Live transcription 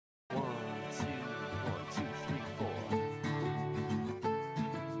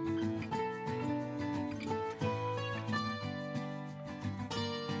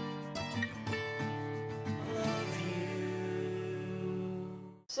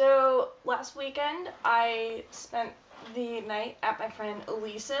Last weekend, I spent the night at my friend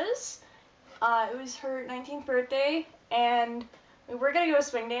Elisa's. It was her 19th birthday, and we were gonna go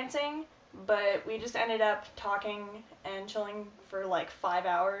swing dancing, but we just ended up talking and chilling for like 5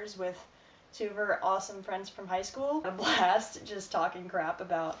 hours with two of her awesome friends from high school. A blast just talking crap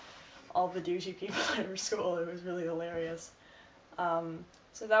about all the douchey people at her school. It was really hilarious.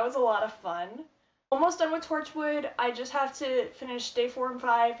 So that was a lot of fun. Almost done with Torchwood. I just have to finish day 4 and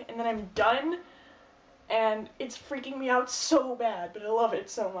 5, and then I'm done. And it's freaking me out so bad, but I love it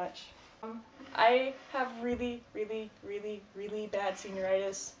so much. I have really bad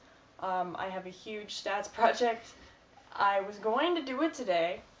senioritis. I have a huge stats project. I was going to do it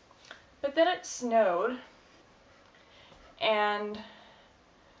today, but then it snowed, and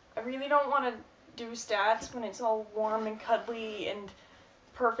I really don't want to do stats when it's all warm and cuddly and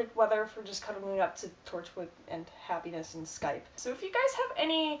perfect weather for just cuddling up to Torchwood and happiness and Skype. So if you guys have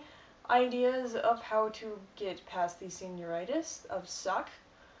any ideas of how to get past the senioritis of suck,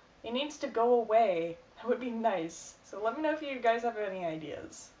 it needs to go away. That would be nice. So let me know if you guys have any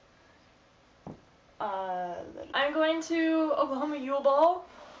ideas. I'm going to Oklahoma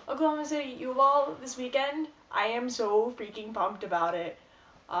City Yule Ball this weekend. I am so freaking pumped about it.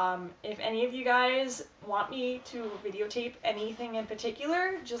 If any of you guys want me to videotape anything in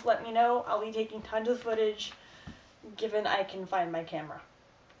particular, just let me know. I'll be taking tons of footage, given I can find my camera.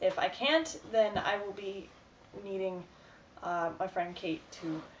 If I can't, then I will be needing my friend Kate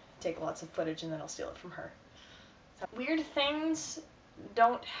to take lots of footage, and then I'll steal it from her. So, weird things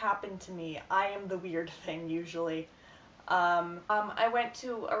don't happen to me. I am the weird thing, usually. I went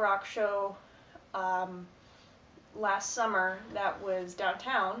to a rock show last summer that was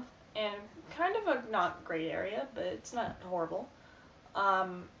downtown, and kind of a not great area, but it's not horrible.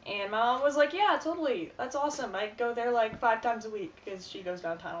 And my mom was like, yeah, totally, that's awesome. I go there like 5 times a week because she goes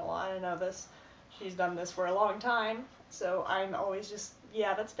downtown a lot. I know this. She's done this for a long time, so I'm always just,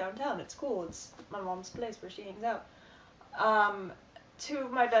 yeah, that's downtown. It's cool. It's my mom's place where she hangs out. Two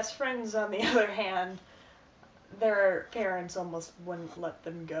of my best friends, on the other hand, their parents almost wouldn't let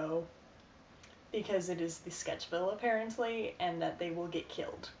them go because it is the Sketchville, apparently, and that they will get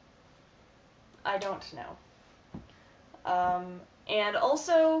killed. I don't know. And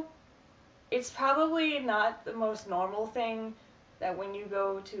also, it's probably not the most normal thing that when you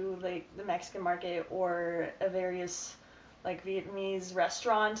go to like the Mexican market or a various like Vietnamese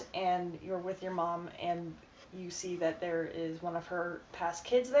restaurant and you're with your mom and you see that there is one of her past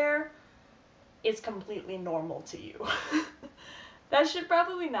kids there, it's completely normal to you. That should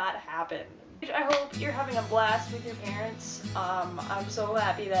probably not happen. I hope you're having a blast with your parents. I'm so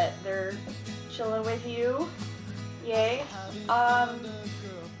happy that they're chilling with you. Yay.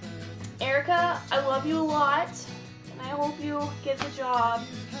 Erica, I love you a lot, and I hope you get the job.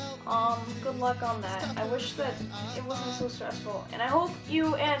 Good luck on that. I wish that it wasn't so stressful. And I hope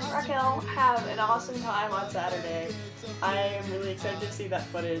you and Raquel have an awesome time on Saturday. I am really excited to see that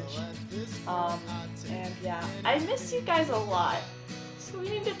footage. And yeah, I miss you guys a lot. So we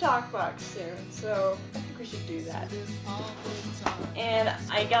need to talk back soon. So I think we should do that. And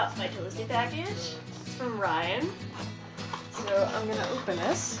I got my toasty package. It's from Ryan. So I'm gonna open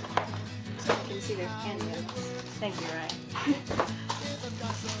this so you can see there's candy in it. Thank you, Ryan.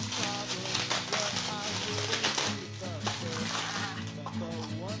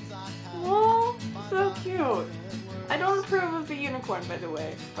 Oh, so cute. I don't approve of the unicorn, by the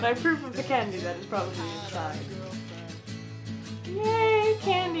way, but I approve of the candy that is probably inside. Yay,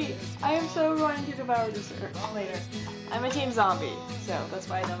 candy! I am so going to devour this later. I'm a team zombie, so that's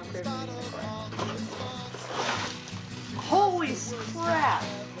why I don't approve of the unicorn. Holy crap!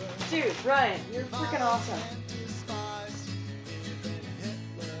 Dude, Ryan, you're freaking awesome.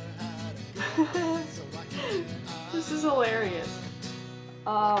 This is hilarious.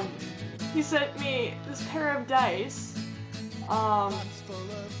 He sent me this pair of dice,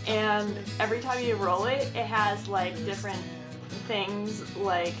 and every time you roll it, it has like different things,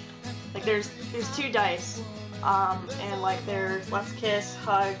 like there's 2 dice, and like there's let's kiss,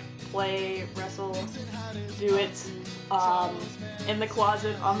 hug, play, wrestle, do it, in the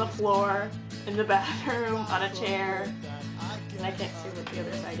closet, on the floor, in the bathroom, on a chair, and I can't see what the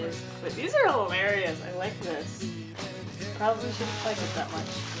other side is, but these are hilarious. I like this. Probably shouldn't like it that much.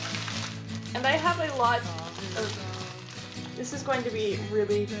 And I have a lot of, this is going to be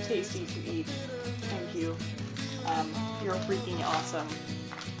really tasty to eat. Thank you. You're freaking awesome.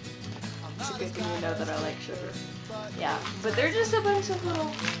 It's a good thing you know that I like sugar. Yeah, but they're just a bunch of little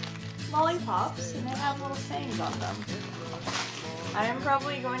lollipops, and they have little sayings on them. I am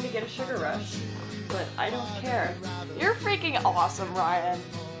probably going to get a sugar rush, but I don't care. You're freaking awesome, Ryan.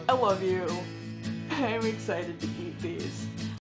 I love you. I'm excited to eat these.